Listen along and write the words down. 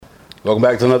Welcome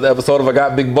back to another episode of I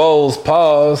Got Big Bowls.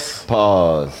 Pause.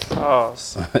 Pause.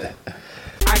 Pause. I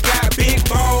got big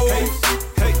balls. Hey,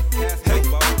 hey, hey,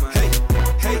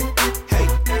 hey, hey,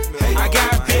 hey. I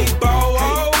got big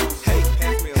balls. Hey,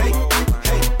 hey, hey,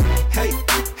 hey,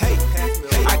 hey.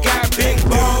 I got big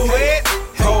balls.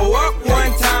 Hold up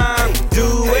one time, do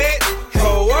it.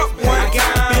 Hold up one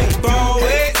time. Big balls.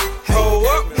 Hold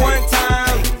up one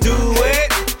time, do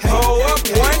it. Hold up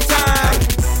one time.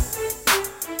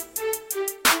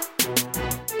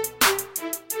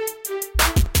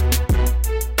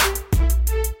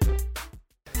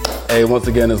 Hey, once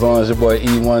again, it's on. It's your boy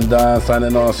E1 Don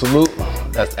signing on. Salute.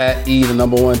 That's at E, the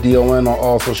number one DON on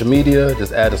all social media.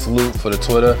 Just add a salute for the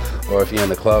Twitter, or if you're in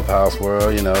the Clubhouse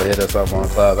world, you know, hit us up on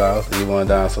Clubhouse. E1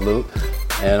 Don salute.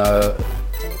 And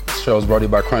this show is brought to you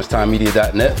by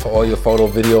CrunchTimeMedia.net for all your photo,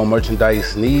 video,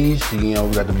 merchandise needs. You know,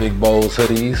 we got the Big Bowls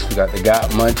hoodies. We got the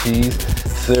Got Munchies,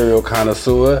 Cereal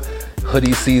Connoisseur.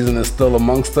 Hoodie season is still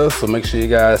amongst us, so make sure you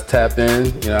guys tap in,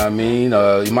 you know what I mean?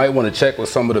 You might want to check with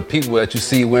some of the people that you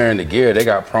see wearing the gear. They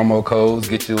got promo codes,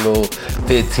 get you a little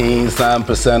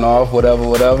 7% off,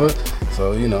 whatever.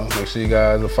 So, you know, make sure you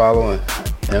guys are following.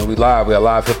 And we got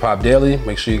live Hip Hop Daily.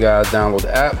 Make sure you guys download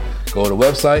the app, go to the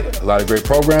website, a lot of great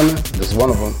programming. This is one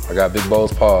of them. I got Big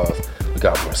Bowls. Pause. We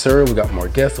got more cereal, we got more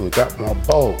guests, and we got more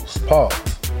bowls. Pause.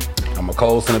 I'm a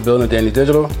co-host in the building, Danny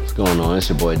Digital. What's going on? It's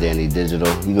your boy Danny Digital.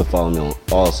 You can follow me on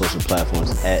all social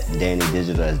platforms at Danny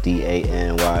Digital. That's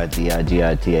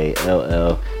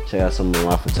DANYDIGITALL. Check out some of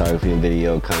my photography and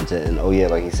video content. And oh yeah,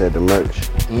 like he said, the merch.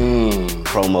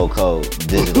 Promo code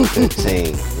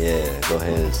Digital15. Yeah, go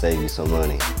ahead and save you some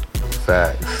money.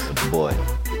 Facts. With the boy.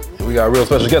 And we got a real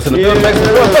special guest in the building.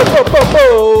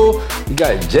 We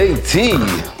got JT.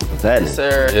 What's that? Yes,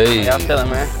 sir. Hey. How y'all feeling,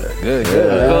 man? Good.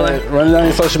 Coolin'. Run it down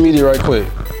your social media right quick.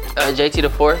 JT the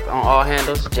Fourth on all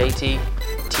handles. JT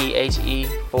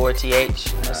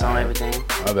THE4TH. That's on everything.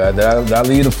 My bad. Did I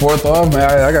leave the fourth off, man?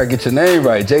 I gotta get your name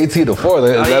right. JT the Fourth.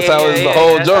 That's how it's the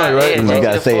whole joint, right? Yeah, You JT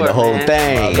gotta the say the Fourth, whole man.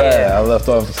 thing. My bad. I left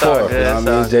off the It's all fourth. You good, know what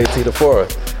I mean? it's all JT the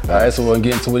Fourth. All right, so we're gonna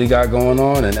get into what he got going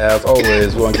on, and as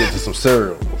always, we're gonna get to some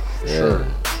cereal. Yeah,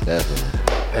 definitely.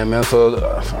 Hey man, so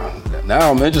now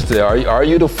I'm interested. Are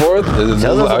you the fourth?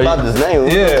 Tell us about this name.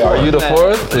 Yeah, are you the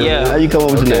fourth? Yeah. How you come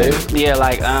up with your name? Yeah,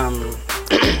 like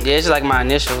yeah, it's just like my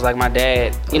initials, like my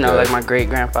dad, you know, Okay. like my great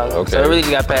grandfather. Okay. So it really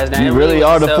just got passed down. You It really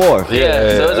are the was fourth. Yeah,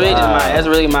 Yeah. so it's really just Wow. that's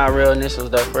really my real initials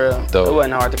though, for real. Dope. It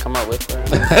wasn't hard to come up with, for real.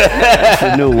 It's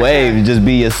a new wave. You just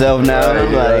be yourself now. Right,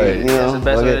 like, right. you know, That's the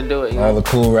best look way at- to do it, you All know. the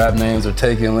cool rap names are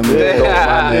taken. Let me go with my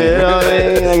Yeah. name. You know what I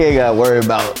mean? I ain't got to worry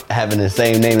about having the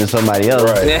same name as somebody else.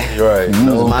 Right, Yeah. right.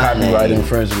 No my copyright name.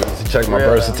 infringements. Check my Real.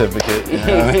 birth certificate. You know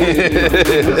what I mean?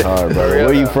 It's hard, bro.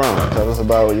 Where you from? Tell us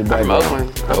about your From background.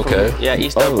 Oakland. I'm Okay. From, yeah,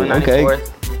 East Oh, Oakland, okay.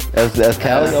 94th. That's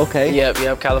Cali? Okay.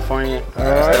 Yep, California. All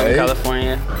right. Still in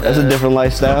California. That's a different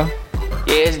lifestyle.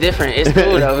 Yeah, it's different. It's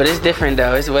cool though, but it's different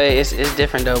though. It's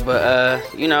different though. But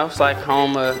you know, it's like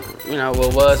home of, you know,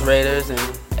 what was Raiders and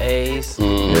A's,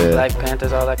 Yeah. Black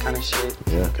Panthers, all that kind of shit.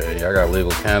 Okay, y'all got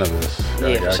legal cannabis.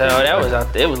 Yeah, so that was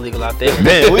out there. It was legal out there.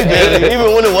 Man, we barely,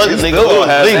 even when it wasn't legal, it was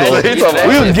legal. that.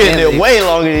 We was getting it way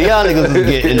longer than y'all niggas was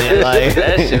getting it. Like,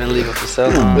 That shit been legal for so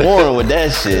long. born with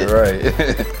that shit. Right.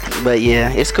 But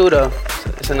yeah, it's cool though.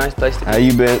 It's a nice place to be. How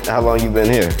you been? How long you been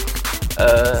here?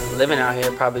 Living out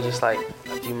here probably just like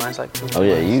a few months, like 2 Oh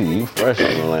yeah, months. you fresh from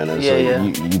Atlanta. Yeah, so yeah.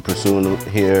 You pursuing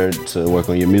here to work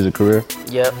on your music career?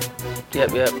 Yep.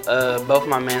 Both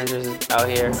my managers out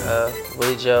here,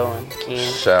 Willie Joe and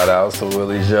Ken. Shout out to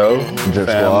Willie Joe. Drip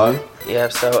family. Squad.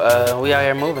 Yep. So we out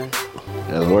here moving.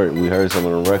 That's work. We heard some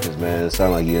of the records, man. It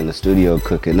sound like you in the studio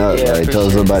cooking up. Yeah, like, tell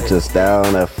us appreciate about it. your style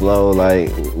and that flow. Like,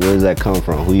 where does that come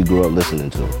from? Who you grew up listening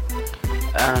to?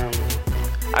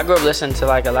 I grew up listening to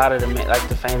like a lot of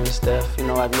the famous stuff, you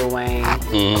know, like Lil Wayne,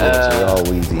 So y'all all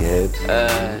Weezy heads.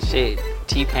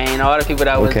 T-Pain, all the people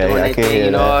that was Okay, doing I their can thing, hear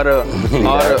you know,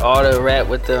 that. all the rap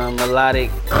with the melodic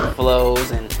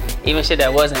flows and even shit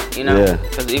that wasn't, you know, Yeah.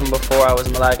 because even before I was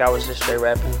melodic, I was just straight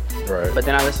rapping. Right. But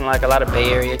then I listened to like a lot of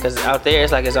Bay Area, because out there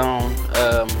it's like its own,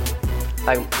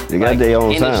 They got their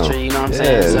own industry, sound. you know what I'm Yeah,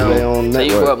 saying? it's their own So you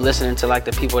network. grew up listening to like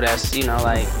the people that's, you know,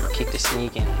 like Kick the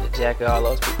Sneak and the Jacket, all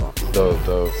those people.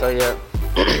 Dope. So yeah,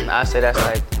 I say that's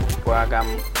like where I got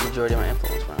majority of my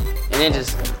influence from. And then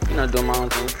just, you know, doing my own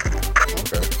thing.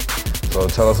 Okay. So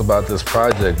tell us about this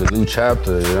project, the new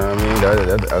chapter. You know what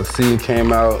I mean? I see it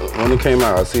came out when it came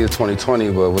out. I see it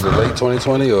 2020, but was it late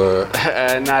 2020 or?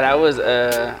 Nah, that was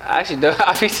actually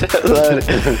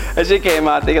that shit came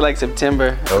out I think like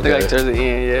September. I think like towards the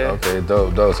end, yeah. Okay,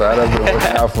 dope. So I done been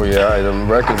working out for you. All right,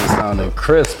 them records are sounding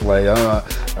crisp. Like I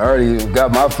already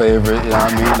got my favorite. You know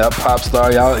what I mean? That pop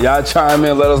star. Y'all chime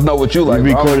in. Let us know what you like.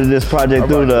 You recorded this project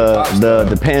through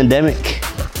the pandemic.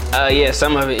 Yeah,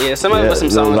 some of it. Yeah, some of it was some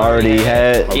songs I already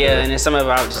had. Okay. Yeah, and then some of it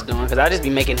I was just doing because I just be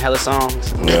making hella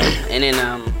songs. Yeah. And then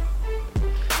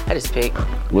I just pick.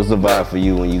 What's the vibe for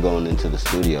you when you going into the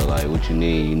studio? Like, what you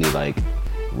need? You need like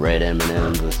red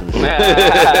M&Ms or some shit.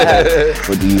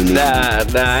 What do you need? Nah,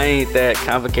 I ain't that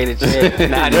complicated shit.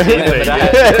 Nah, I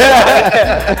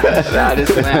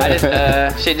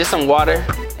just shit, just some water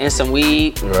and some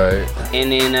weed. Right.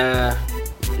 And then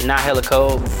not hella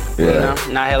cold. Yeah. You know,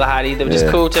 not hella hot either, but just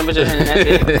cool temperature and that's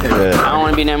it. Yeah. I don't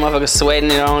want to be in that motherfucker sweating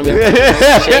and I don't want to be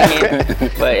shaking.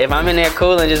 But if I'm in there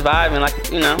cool and just vibing, like,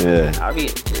 you know,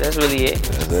 that's really it.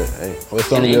 That's it. Hey. What's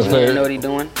some And of the your engineer favorite? know what he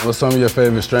doing. What's some of your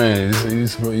favorite strains?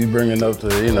 You bringing up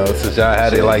the, you know, since y'all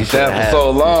had it like that for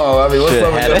so long. I mean, what's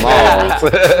some of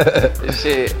your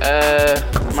Shit,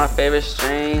 my favorite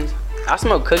strains. I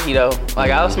smoke cookie though. Like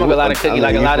I smoke a lot of cookie,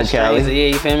 like a lot of strains. Yeah,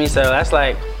 you feel me? So that's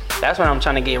when I'm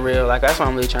trying to get real. Like that's when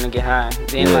I'm really trying to get high.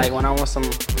 Then like when I want some,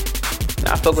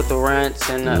 I fuck with the runts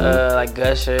and like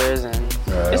gushers and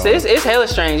it's hella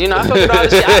strains. You know, I fuck with all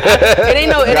this shit. It ain't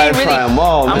really. I'm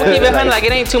gonna keep it funny. Like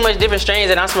it ain't too much different strains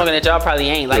that I'm smoking that y'all probably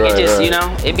ain't. Like it just, you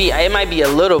know, it might be a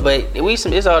little, but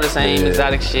it's all the same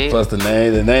exotic shit. Plus the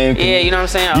name. Yeah, you know what I'm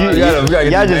saying. We gotta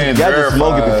get Y'all the name just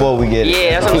smoke it before we get it.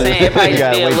 Yeah, that's what I'm saying. It probably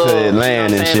just be a little, it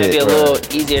land and shit. It'd be a little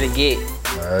easier to get.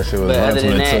 That shit was But nice other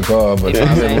when than it that, took off, but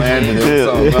time it landed, it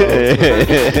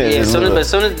was something else.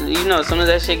 As soon as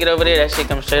that shit get over there, that shit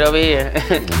comes straight over here.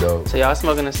 Dope. So y'all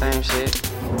smoking the same shit.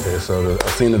 Okay, so I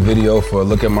seen the video for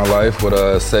 "Look at My Life"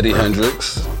 with Seti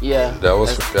Hendrix. Yeah. That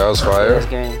was fire. That's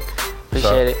game.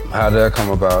 Appreciate it. How did that come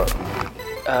about?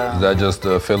 Is that just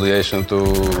the affiliation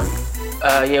through?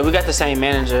 Yeah, we got the same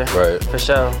manager. Right. For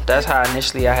sure. That's how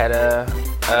initially I had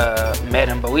met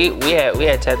him. But we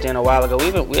had tapped in a while ago.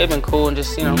 We had been cool and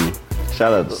just, you know,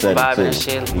 shout out to Seti vibing and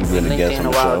shit. He's been a guest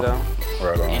on the show.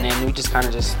 Right on. And then we just kind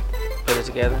of just put it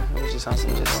together. It was just on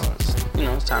some you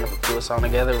know, it's time to do a song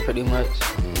together pretty much.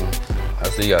 I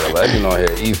see you got a legend on here,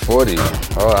 E40.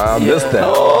 Oh, I missed that.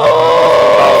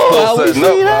 How we see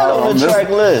that on the track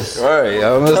list? Right,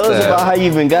 I missed that. Tell us about how you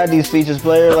even got these features,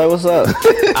 player. Like, what's up?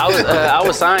 I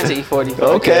was signed to E40.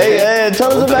 Okay, yeah.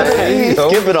 Tell us about it. He's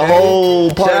skipping a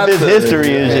whole part of his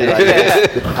history and shit.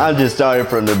 Like, I just started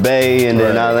from the Bay and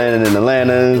then I landed in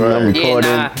Atlanta. And I'm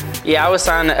recording. Yeah, I was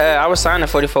signed to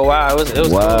 44 Wild. It was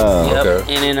wow. Cool. Yep.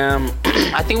 Okay. And then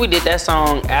I think we did that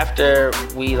song after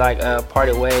we like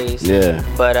parted ways. Yeah.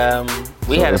 But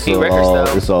we had a few records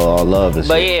though. It's all love and shit.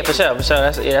 But yeah, for sure.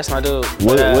 That's my dude.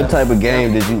 What type of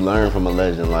game did you learn from a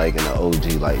legend like an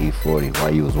OG like E40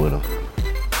 while you was with him?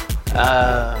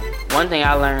 One thing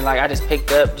I learned, like I just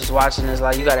picked up just watching is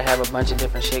like you gotta have a bunch of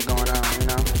different shit going on, you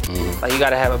know? Like you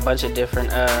gotta have a bunch of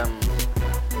different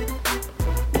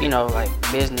you know, like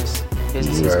businesses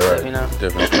and stuff, you know.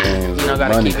 Different things. You know,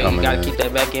 gotta keep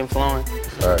that back end flowing.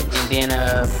 Right. And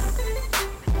then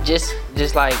just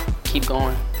like keep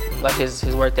going. Like his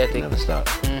work ethic. Never stop.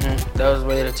 Those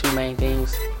were the two main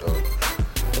things.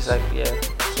 It's like, yeah.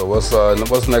 So what's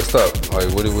next up? Like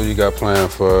what do you got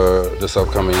planned for this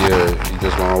upcoming year? You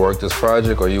just wanna work this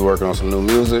project or you working on some new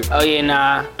music? Oh yeah,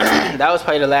 nah. That was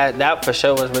probably that for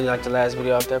sure was really like the last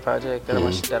video off that project that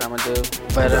I'm gonna do.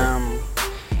 But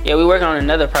yeah, we working on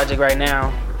another project right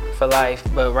now for Life.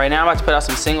 But right now I'm about to put out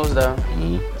some singles though.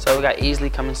 So we got Easily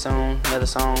coming soon, another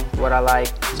song, What I Like.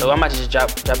 So I might just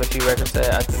drop a few records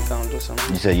that I think gonna do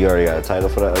something. You said you already got a title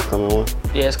for that upcoming one?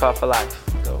 Yeah, it's called For Life.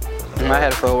 Dope. I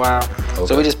had it for a while. Okay.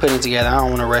 So we just putting it together. I don't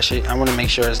want to rush it. I want to make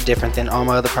sure it's different than all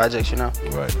my other projects, you know?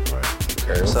 Right.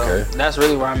 Okay. So that's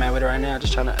really where I'm at with it right now.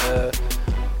 Just trying to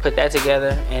put that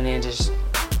together and then just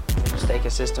stay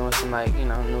consistent with some like, you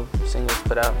know, new singles,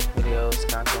 put out videos,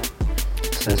 content.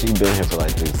 Since you've been here for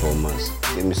like 3-4 months,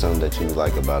 give me something that you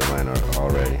like about Atlanta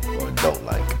already or don't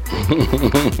like.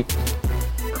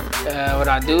 What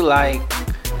I do like,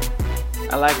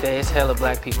 I like that. It's hella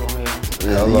black people here.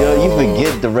 Yo, you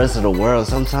forget the rest of the world.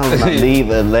 Sometimes when I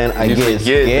leave Atlanta, I get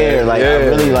scared. Like I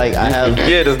really like. I have.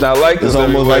 Yeah, it's not like this. It's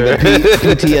almost like a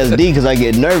PTSD because I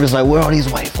get nervous. Like, where all these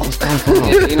white folks come from? You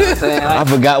know what I'm saying? Like, I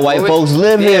forgot white folks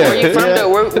live here. Where you from though?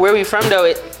 Where we from though?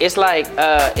 It's like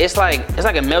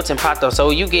a melting pot though. So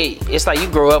it's like you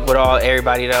grow up with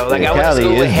everybody though. Like I went to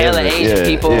school with hella Asian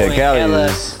people and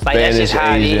hella like that's just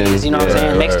how it is. You know what I'm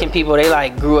saying? Mexican people, they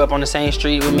like grew up on the same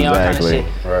street with me, all kind of shit.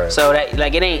 Right. So that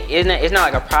like it's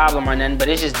not like a problem or nothing, but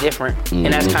it's just different,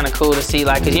 and that's kind of cool to see.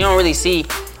 Like, cause you don't really see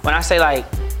when I say like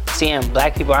seeing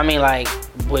black people, I mean like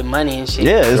with money and shit.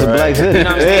 Yeah, it's a black city. You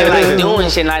know what I'm saying? Like doing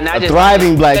shit, like not a just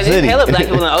thriving black city. There's hella black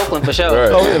people in Oakland for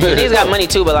sure. Right. These got money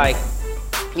too, but like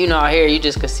out here you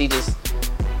just could see just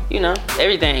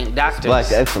everything, doctors,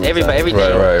 black excellence. everybody, everything,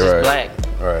 just black.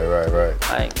 Right.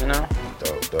 Like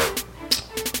Dope.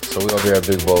 So we over here at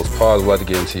Big Bowls Pause. We'd like to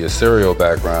get into your cereal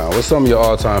background. What's some of your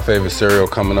all-time favorite cereal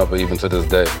coming up or even to this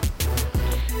day?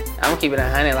 I'm gonna keep it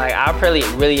 100. Like I probably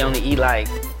really only eat like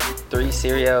 3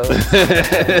 cereals.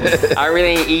 I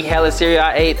really ain't eat hella cereal.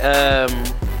 I ate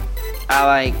I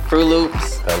like Fruit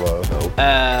Loops. Hello.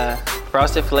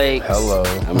 Frosted Flakes. Hello.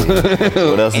 I mean,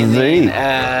 what else is there? to eat?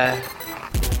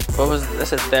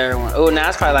 That's a third one. Oh, now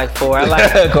it's probably like 4. I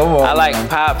like Come on, I like man.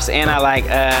 Pops and I like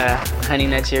Honey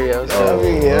Nut Cheerios.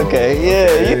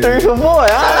 Okay, you 3 for 4.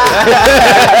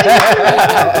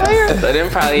 So them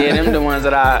probably them the ones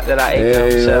that I ate. That I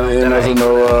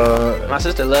ate. My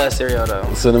sister loves cereal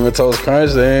though. Cinnamon Toast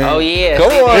Crunch. Oh yeah. Come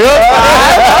on. Here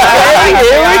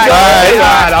we go.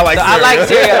 I like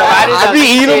cereal though. I be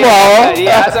eating them all.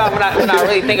 Yeah, that's why when I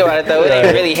really think about it though, it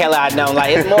ain't really hella I don't.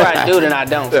 Like it's more I do than I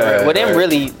don't. But them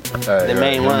really the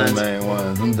main ones. The main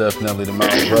ones. Them definitely the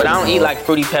main. But I don't eat like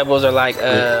Fruity Pebbles or like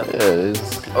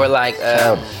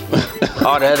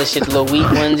all the other shit, the little wheat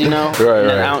ones, Right.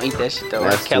 I don't eat that shit though.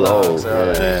 That's Like Kellogg's.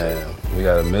 Man, we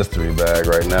got a mystery bag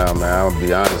right now, man. I'm gonna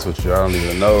be honest with you. I don't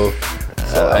even know.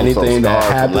 So anything that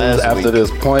happens after this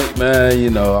point,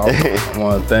 man, I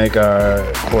want to thank our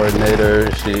coordinator.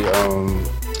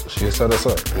 She set us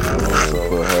up. So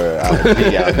Put her out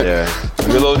there. get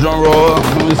a little drum roll.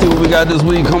 Let me see what we got this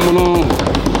week coming on.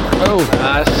 Oh.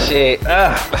 Ah shit.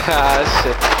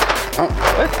 Shit.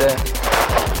 What the?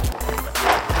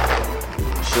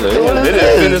 They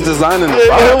didn't finish designing the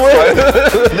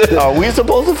box. Are we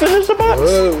supposed to finish the box?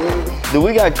 Do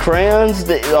we got crayons?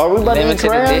 Are we about to get Limited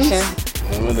crayons? edition.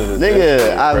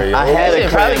 Nigga, I had a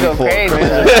probably crayon go before. crazy.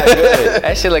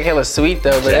 That shit look hella sweet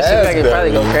though, but that shit like it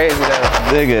probably go crazy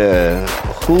though. Nigga,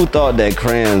 who thought that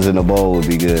crayons in a bowl would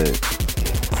be good?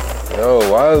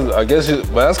 Yo, I guess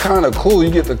but that's kind of cool.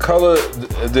 You get the color.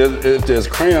 If there's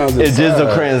crayons inside. If there's no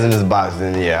crayons in this box,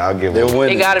 then yeah, I'll give it.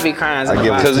 It gotta be crayons in I the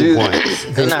give box. it 2 points.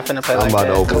 They're not finna play I'm like about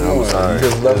that. to open it. I'm sorry. You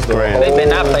just left the crayons. They better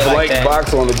not play like blank that.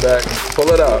 box on the back. Pull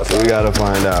it out. So we gotta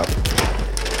find out.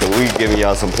 So we giving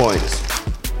y'all some points.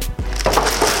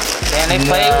 Damn, they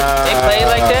play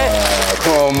like that?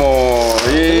 Come on.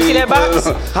 You see that box?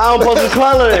 How I'm supposed to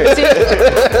color it?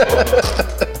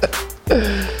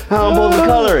 How I'm supposed to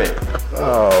color it?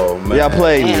 Oh man. Y'all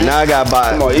played me. Now I got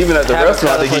by. Come on, even at the Have a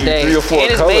restaurant they give colorful you 3 or 4 day.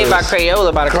 And it's colors. made by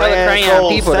Crayola, by the crayon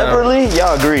sold people though. separately?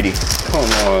 Y'all greedy. Come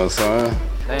on, son.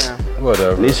 Damn.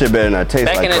 Whatever. These shit better not taste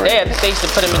Back like in the day, I crayon. think they used to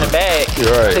put them in the bag.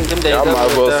 You're right. I think them days Y'all over might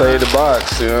as well with, save the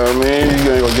box. You know what I mean?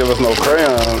 You ain't gonna give us no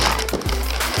crayons.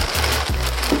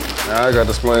 Now I got to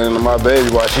explain to my baby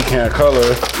why she can't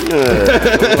color. Yeah.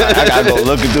 I gotta go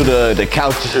looking through the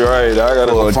couch. You're right. I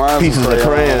gotta go find pieces some of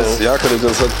crayons. crayons. Y'all could have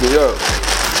just hooked me up.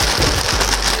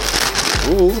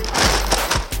 Ooh.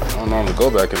 I don't know how to go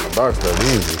back in the box that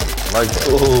easy. I like that.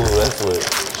 Ooh, that's what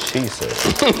she said.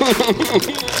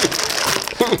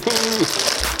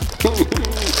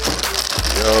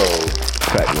 Yo.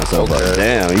 Crack myself up.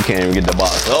 Damn, you can't even get the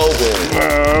box open.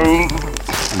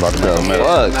 I'm about to go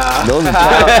Fuck. Those are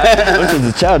child. This is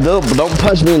a child. Don't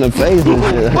punch me in the face and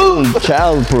shit.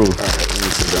 Child-proof.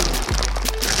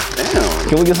 Damn.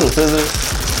 Can we get some scissors?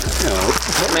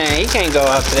 Man, he can't go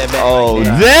up to that bag Oh, like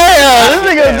that. damn! This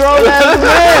nigga grown ass You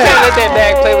man. can't let that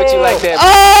bag play with you like that.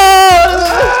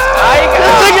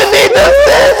 This nigga need the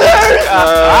scissors.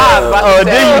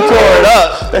 Then you tore it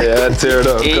up. Yeah, I tear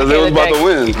it up because it was about to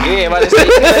win. Yeah, about to say,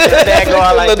 you can't let that bag go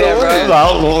out like that, bro.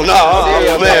 No, I'm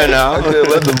a man now. I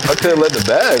couldn't let the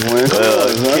bag win.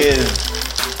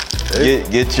 Kids,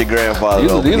 get your grandfather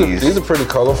These are pretty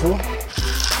colorful.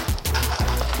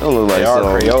 Don't look like They are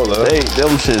some- Crayola.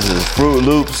 Them shits is Fruit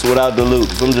Loops without the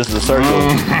loops. Them just a circle.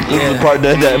 This is the part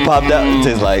that popped out. It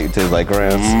tastes like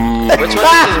crayons. Which one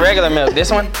is this regular milk? This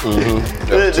one?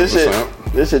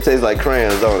 This shit tastes like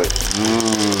crayons, don't it?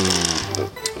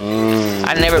 I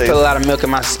I never put a lot of milk in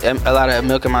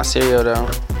my cereal though.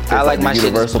 I like my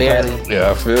shit just barely.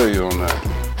 Yeah, I feel you on that.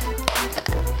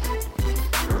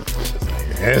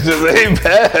 It just ain't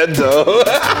bad though.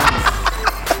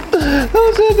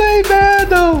 Those just ain't bad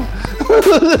though.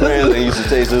 Crayons ain't used to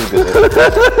taste this good.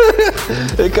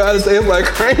 It kind of tastes like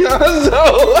crayons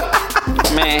though.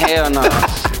 Man, hell no.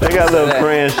 They got little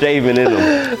crayon shaving in them. You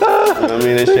know what I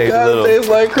mean? They shave a little. It tastes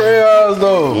like crayons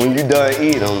though. When you done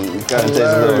eating them, you gotta taste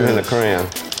a little hint of crayon.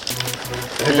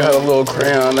 They got a little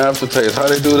crayon aftertaste. How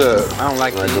they do that? I don't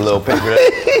like Like these. the little paper,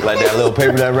 like that little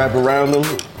paper that wrap around them.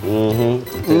 Mm-hmm.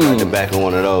 Tastes like the back of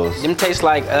one of those. Them taste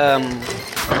like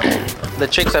the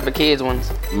Tricks Up for Kids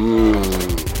ones.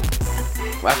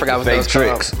 I forgot what Fake those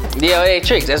Tricks. called. Yeah,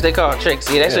 Tricks. That's what they call Tricks.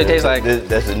 Yeah, that's what it tastes like.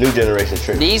 That's the new generation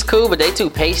trick. These cool, but they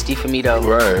too pasty for me though.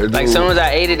 Right. Like as soon as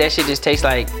I ate it, that shit just tastes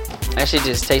like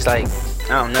I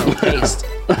don't know, paste.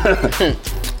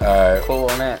 Alright. Cool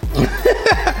on that.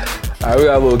 Alright, we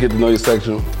got a little get to know you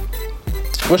section.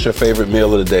 What's your favorite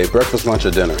meal of the day? Breakfast, lunch,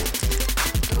 or dinner?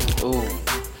 Ooh.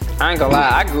 I ain't gonna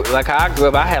lie, how I grew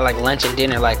up, I had like lunch and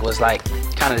dinner was kind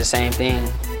of the same thing.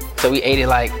 So we ate it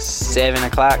like 7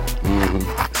 o'clock,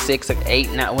 6 or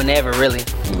 8, not whenever really.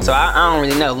 So I don't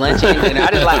really know lunch and dinner.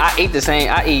 I eat the same.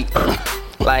 I eat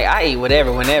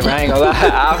whatever whenever. I ain't gonna lie.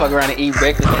 I'll fuck around and eat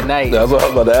breakfast at night. That's what I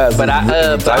was about to ask. But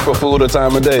type of food or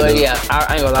time of day. But yeah,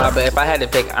 I ain't gonna lie. But if I had to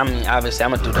pick, I mean, obviously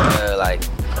I'm gonna do the like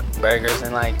burgers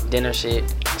and like dinner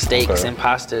shit, steaks and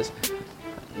pastas.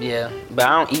 Yeah, but I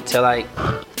don't eat till like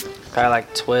probably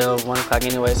like 12, 1 o'clock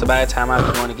anyway. So by the time I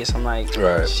want to get some like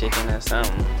chicken or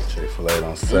something. Chick-fil-A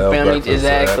don't sell breakfast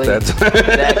exactly. at that time.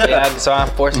 Exactly. So I'm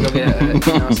forced to go get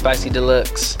a spicy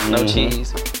deluxe, no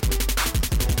cheese.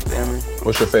 Feel me?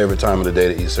 What's your favorite time of the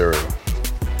day to eat cereal?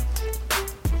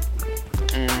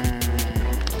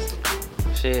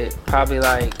 Shit, probably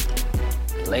like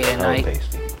late at night.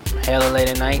 Hella late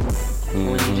at night.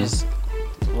 When you just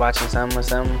watching something or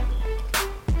something.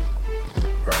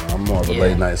 Right, I'm more of a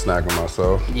late night snacker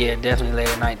myself. Yeah, definitely late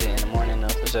at night than in the morning though,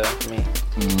 for sure, for me.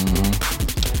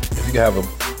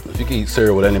 If you could eat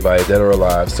cereal with anybody, dead or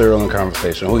alive, cereal and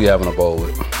conversation, who you having a bowl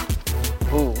with?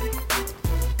 Ooh,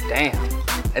 damn.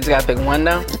 I just gotta pick one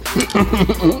though?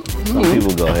 Some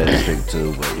people go ahead and pick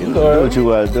two, but you know, do what you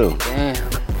gotta do. Damn.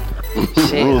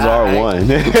 Shit, Rules are one.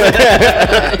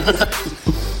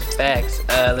 Facts.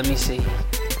 Let me see.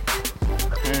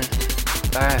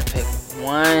 If I had to pick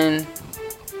one,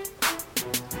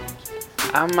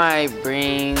 I might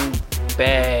bring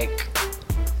back.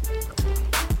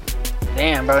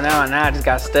 Damn, bro. Now I just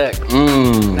got stuck.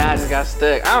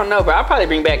 I don't know, bro. I'll probably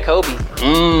bring back Kobe.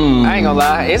 I ain't gonna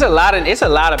lie. It's a lot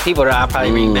of people that I'll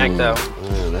probably bring back though.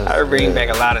 I would bring back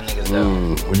a lot of niggas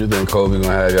though. What you think Kobe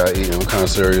gonna have y'all eating? What kind of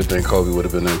cereal you think Kobe would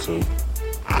have been into?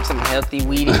 Some healthy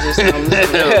Wheaties or something.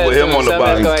 With him on the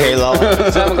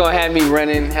box. Something gonna have me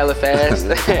running hella fast.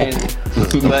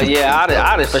 But yeah,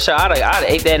 I'd for sure. I'd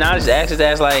ate that and I'd just ask his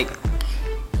ass like,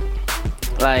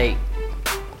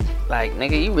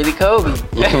 nigga, you really Kobe.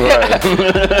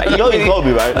 Right. You know you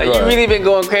Kobe, right? Like, you really been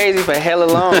going crazy for hella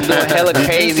long, doing hella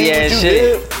crazy ass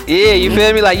shit. Yeah, you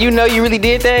feel me? Like, you know you really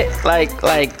did that? Like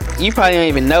you probably don't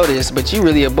even notice, but you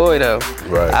really a boy though.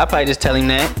 Right. I probably just tell him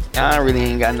that. I really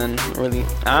ain't got nothing really.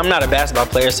 I'm not a basketball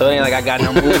player, so it ain't like I got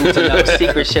no moves or no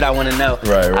secret shit I wanna know.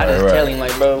 Right. I just tell him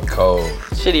like, bro, cold.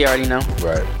 Shit he already know.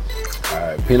 Right.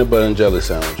 Alright, peanut butter and jelly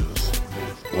sandwiches.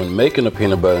 When making a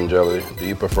peanut butter and jelly, do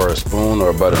you prefer a spoon or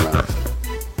a butter knife?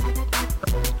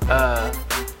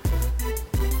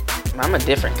 I'm a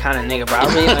different kind of nigga, bro. I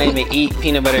really don't even eat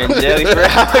peanut butter and jelly, bro.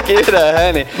 I'll give it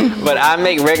 100. But I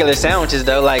make regular sandwiches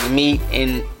though, like meat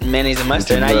and mayonnaise and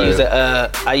mustard. And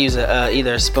I use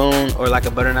either a spoon or like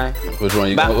a butter knife. Which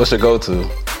one? What's your go-to?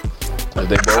 If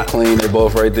they both clean, they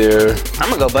both right there. I'm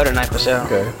gonna go butter knife for sure.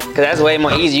 Okay. Cause that's way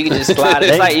more easy. You can just slide it.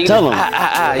 It's like you can,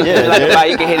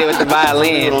 you can hit it with the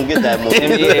violin. You don't get that move.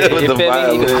 Yeah, With you the feel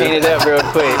me? You can paint it up real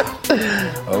quick.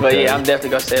 Okay. But yeah, I'm definitely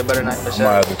gonna say a butter knife for sure.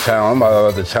 I'm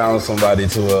about to challenge somebody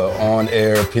to an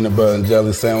on-air peanut butter and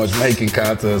jelly sandwich making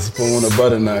contest. Spoon or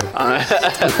butter knife?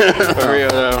 For real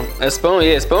though. A spoon,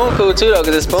 yeah, spoon cool too though,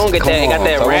 cause the spoon got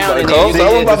that round in it.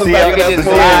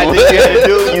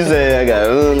 You said I got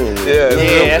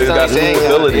Yeah, that's what I'm saying.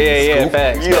 Yeah,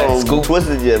 facts. You don't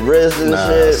twisted your wrist and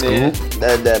shit. Scoop.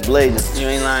 That blade just. You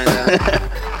ain't lying though.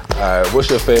 Alright, what's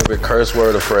your favorite curse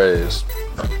word or phrase?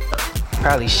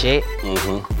 Probably shit.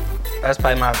 That's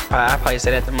probably I probably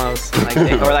say that the most. Like,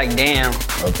 or like damn.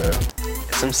 Okay.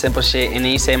 Some simple shit. And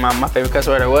then you say my favorite cuss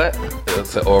word or what?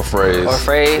 Or phrase. Or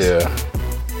phrase? Yeah.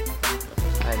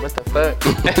 Like, what the fuck? I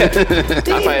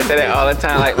probably say that all the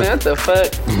time. Like, man, what the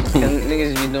fuck? Cause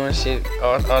niggas be doing shit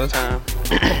all the time.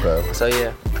 Okay. So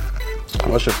yeah.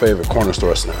 What's your favorite corner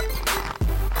store snack?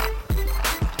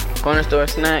 Corner store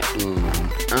snack.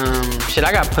 Shit,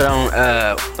 I got put on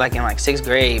like in like 6th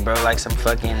grade, bro. Like some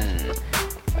fucking.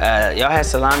 Y'all had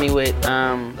salami with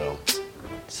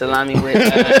salami with. I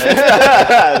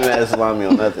haven't had salami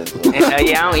on nothing. So. And,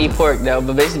 yeah, I don't eat pork though,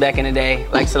 but basically back in the day,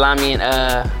 like salami and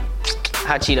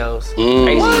hot Cheetos.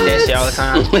 I used to eat that shit all the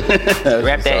time.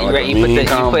 Wrap that,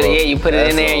 you put it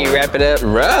in there and you wrap it up.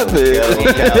 Wrap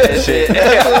it. Shit.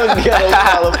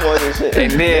 California shit.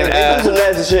 And then they do some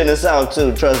nasty shit in the South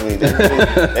too. Trust me.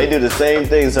 They do the same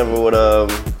thing, except for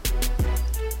with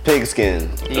pigskin.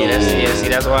 Yeah, see,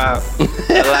 that's wild.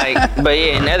 But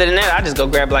yeah, and other than that, I just go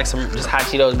grab like some just hot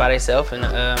Cheetos by themselves and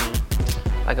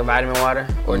like a vitamin water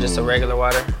or just a regular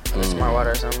water, or smart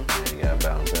water or something. You gotta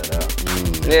balance that out.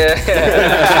 Yeah.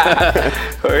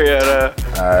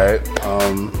 Alright.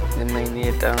 It may need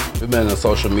it though. We've been in the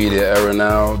social media era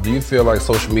now. Do you feel like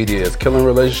social media is killing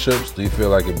relationships? Do you feel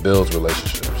like it builds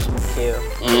relationships? Kill.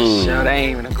 Sure, that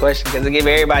ain't even a question because it give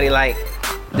everybody like.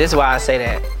 This is why I say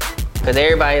that. Cause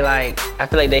everybody like, I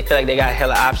feel like they got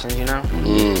hella options, you know?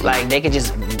 Like they could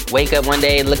just wake up one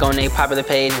day, look on their popular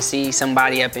page and see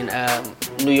somebody up in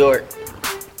New York.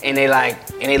 And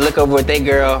they look over with their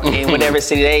girl in whatever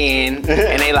city they in,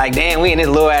 and they like, damn, we in this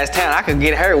little ass town. I could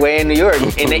get her way in New York,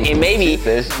 and maybe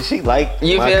she like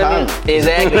you my feel comment. me?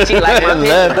 Exactly, she like my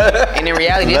picture. And in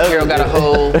reality, this girl got a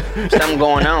whole something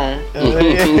going on,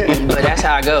 but that's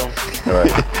how I go.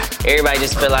 Right. Everybody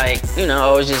just feel like, you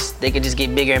know, it's just they could just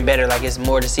get bigger and better, like it's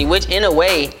more to see. Which in a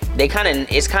way,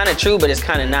 it's kind of true, but it's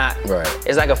kind of not. Right.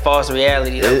 It's like a false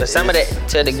reality though. But some of that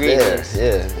to a degree is.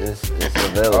 Yeah, it's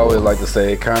available. I always like to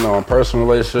say kind of on personal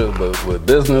relationships, but with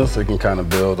business, it can kind of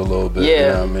build a little bit. Yeah, you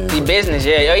know what I mean? the business,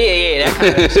 yeah. Oh yeah, that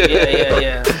kind of shit.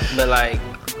 Yeah. But like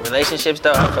relationships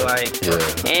though, I feel like,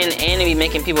 and it be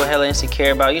making people hella insecure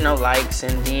about, you know, likes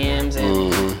and DMs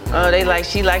and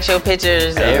she likes your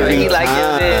pictures, he like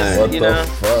your this, What you the know,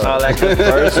 fuck? all that kind of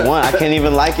First one, I can't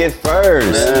even like it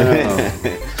first.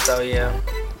 So yeah,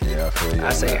 Yeah, I feel you. I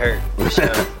on say that. hurt for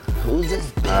sure. Who's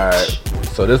this bitch? Alright,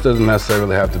 so this doesn't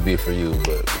necessarily have to be for you,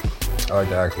 but I like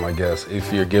to ask my guests,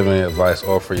 if you're giving advice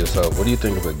or for yourself, what do you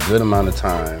think is a good amount of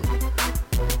time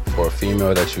for a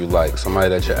female that you like, somebody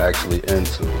that you're actually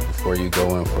into, before you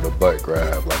go in for the butt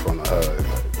grab, like on the hug?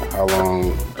 Like, how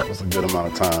long is a good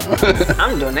amount of time?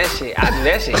 I'm doing that shit. I do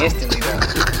that shit instantly though.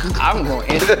 I'm going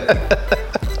instantly.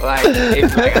 Like,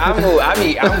 I'm going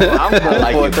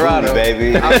like for a your throttle, booty,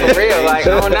 baby. I'm for real. Like,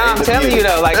 now I'm telling you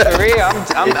though, like for real,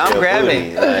 I'm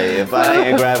grabbing. Like, if I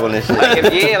can't grab on this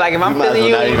shit, Like if I'm feeling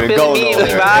you, you feeling me, and we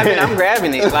vibing, I'm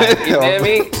grabbing it. Like, you feel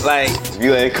me? Like, if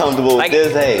you ain't comfortable like,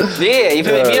 with this, hey. yeah, you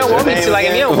feel me? If you don't want me to, like,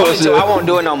 if you don't want me to, I won't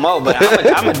do it no more. But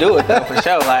I'm gonna do it though for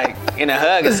sure. Like in a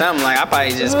hug or something. Like I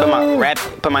probably just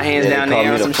put my hands down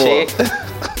there or some shit.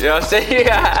 You know what I'm saying?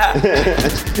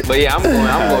 But yeah, I'm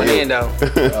going in though.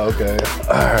 Okay.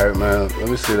 Alright, man. Let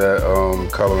me see that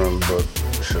coloring book.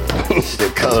 Sure.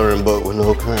 The coloring book with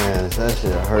no crayons. That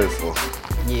shit hurtful.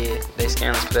 Yeah, they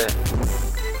scam us for that.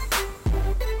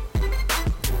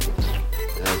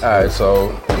 Alright,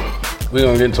 so we're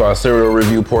gonna get into our cereal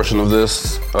review portion of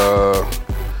this.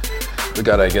 We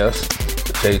got, I guess,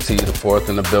 JT the fourth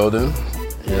in the building.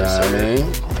 You know what I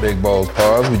mean? Big Balls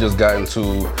Pause. We just got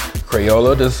into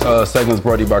Crayola. This segment is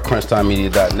brought to you by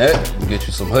CrunchTimeMedia.net. We get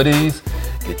you some hoodies,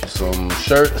 get you some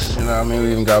shirts, you know what I mean?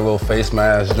 We even got a little face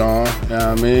mask, John, you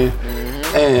know what I mean?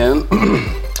 And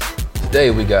today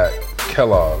we got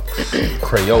Kellogg's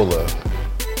Crayola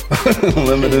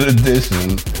limited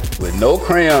edition with no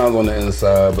crayons on the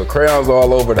inside, but crayons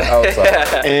all over the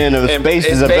outside. And the space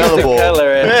is It's based available. in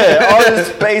color. Yeah, all this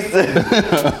space.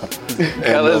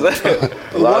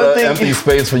 A lot of empty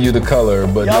space for you to color,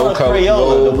 but Y'all no are color. Crayola.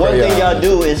 No The one thing y'all crayons.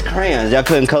 do is crayons. Y'all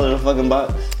couldn't color the fucking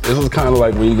box. This is kind of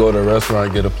like when you go to a restaurant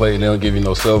and get a plate and they don't give you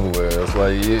no silverware. It's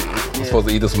like, I'm supposed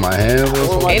to eat this with my hands or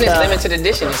something? And it's limited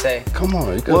edition, you say. Come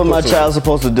on. You What my child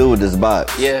supposed to do with this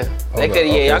box? Yeah, they Hold could.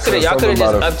 up. Yeah, Okay, y'all so could have something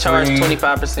just about a upcharged free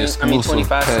 25%. I mean,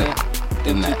 25 cents.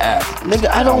 in the app. Nigga,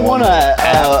 I don't want a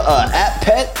app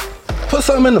pet. Put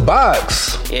something in the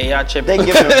box. Yeah, y'all tripping. They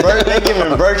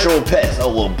giving virtual pets.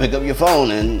 Oh, well, pick up your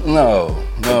phone and No.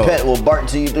 the pet will bark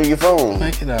to you through your phone.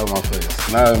 Make it out of my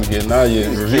face. Now your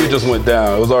review just went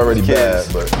down. It was already bad,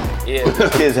 Kids. but Yeah.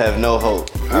 Kids have no hope.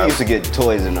 We used to get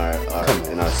toys in our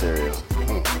cereal.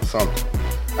 something.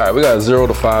 All right, we got a 0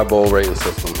 to 5 bowl rating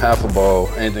system. Half a bowl,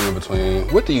 anything in between.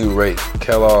 What do you rate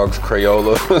Kellogg's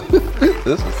Crayola?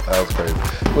 This sounds crazy.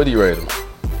 What do you rate them?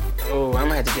 Oh, I'm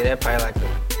gonna have to get that probably like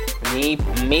a Me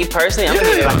personally, I'm gonna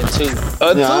give it like a 2. A 2? Nah, you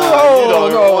Oh,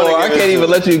 don't no, wanna I give can't it even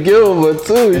to- let you give him a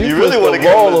 2. You really want wanna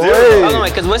give him a 0. Hold on,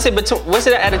 wait, cause what's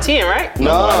it out of 10, right?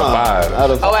 No, out of 5.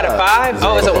 Out of Oh, out of 5?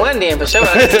 Oh, it's a 1 then for sure.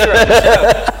 Out of 0 for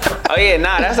sure. Oh yeah,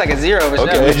 nah, that's like a 0 for sure.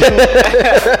 Would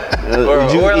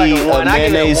you or like eat a a 1. I give it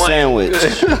a mayonnaise 1. sandwich?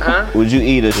 Huh? Would you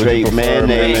eat a straight prefer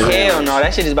mayonnaise? Man, hell no,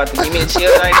 that shit is about to give me a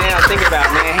chill right now. Think about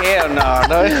it, man. Hell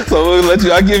no. So we'll let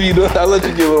you. I'll let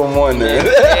you give him 1 then.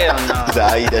 Hell no.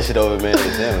 Nah, I eat that shit over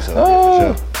mayonnaise sandwich. So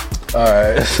Oh. for All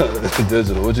right, so,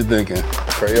 Digital. What you thinking?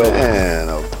 Crayola. sure. Man,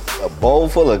 a bowl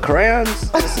full of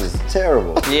crayons? This is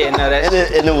terrible. Yeah, no, that's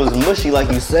And it was mushy, like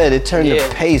you said. It turned Yeah.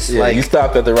 to paste. Yeah, like you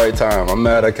stopped at the right time. I'm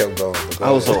mad I kept going. But go I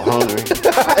was so ahead. hungry.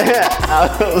 I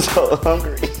was so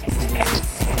hungry.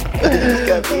 I just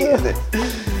kept eating it.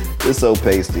 It's so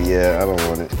pasty. Yeah, I don't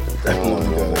want it. I don't want it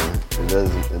no more.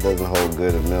 It doesn't hold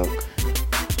good in milk.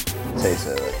 It tastes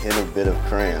a hint of bit of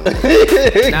crayon. nah,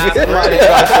 somebody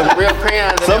dropped some real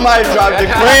crayons. in Somebody there. dropped a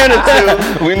crayon or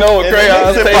two. We know what And it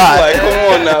crayons makes it taste pop. like.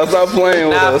 Come on now, stop playing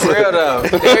with Nah, us. for real though.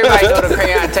 Everybody know the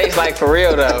crayon tastes like for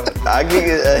real though. I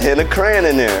get a hint of crayon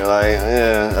in there. Like,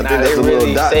 yeah, I Nah, think that's they the little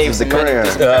really dots saved of the some money crayon.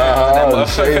 with this The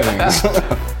motherfucker. shavings.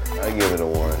 I give it a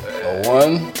 1. A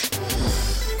 1? A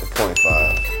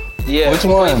 0.5. Yeah, Which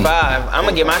one? 0.5. I'm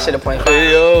gonna give my shit a 0.5.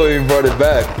 Hey, yo, he brought it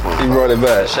back. He brought it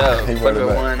back. For sure. He Fuck brought with it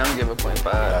back. 1, I'm giving 0.5.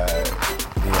 Alright.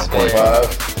 Fair. 0.5.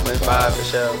 0.5 for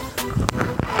sure.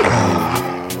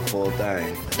 The full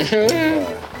thing.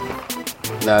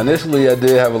 Now, initially, I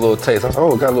did have a little taste. I was like,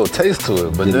 oh, it got a little taste to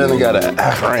it. But then it got an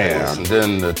aftertaste. And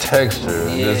then the texture.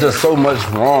 And Yeah. there's just so much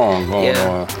wrong going Yeah.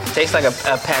 on. Tastes like a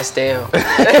pastel.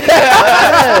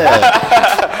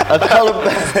 A color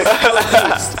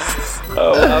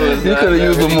You could have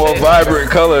used a more vibrant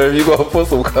color if you gonna put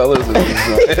some colors in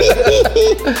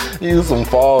this. Use some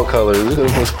fall colors. You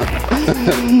could've put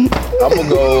some- I'm gonna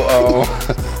go 0.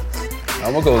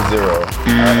 I'm gonna go 0.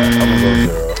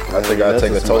 I think I'll That's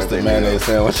take a a smart toasted thing, mayonnaise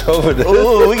sandwich over there.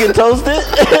 Ooh, we can toast it?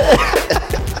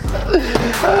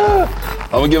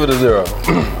 I'm gonna give it a 0.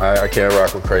 I can't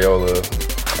rock with Crayola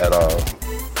at all.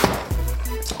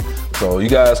 So you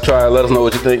guys try, let us know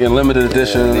what you think. In limited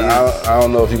edition, I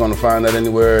don't know if you're gonna find that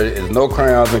anywhere. There's no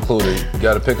crayons included. You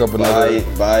gotta pick up another.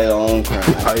 Buy your own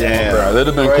crayon. Buy your own crayon. It'd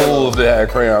have been cool if they had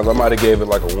crayons. I might have gave it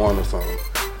like a 1 or something.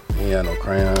 He had no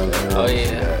crayons. Oh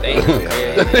yeah. Thank you.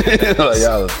 Yeah. Like,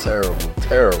 y'all are terrible,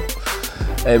 terrible.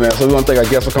 Hey man, so we want to thank our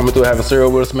guests for coming through, having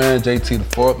cereal with us, man. JT the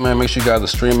Fourth, man. Make sure you guys are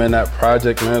streaming that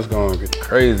project, man. It's going to get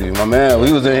crazy. My man,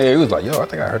 we was in here. He was like, "Yo, I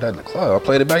think I heard that in the club." I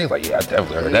played it back. He was like, "Yeah, I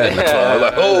definitely heard that in the club." I was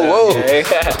like, "Oh, whoa!" Yeah.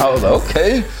 I was like,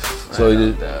 "Okay." So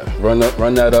you run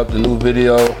that up. The new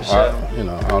video. I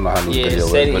don't know how new the Yeah, video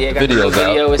is, Seti, but yeah, the got the new video's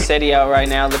video out. with Seti out right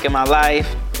now. Look at my life.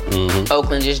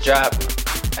 Oakland just dropped.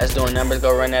 That's doing numbers.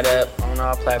 Go run that up on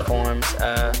all platforms.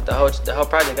 The whole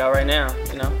project out right now.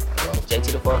 You know,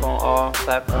 JT the Fourth on all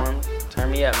platforms. Turn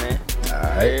me up, man. All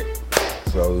right.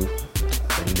 So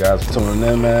thank you guys for tuning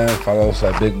in, man. Follow us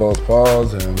at Big Boss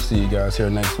Paws, and we'll see you guys here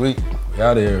next week. We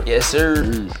out of here. Yes,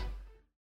 sir.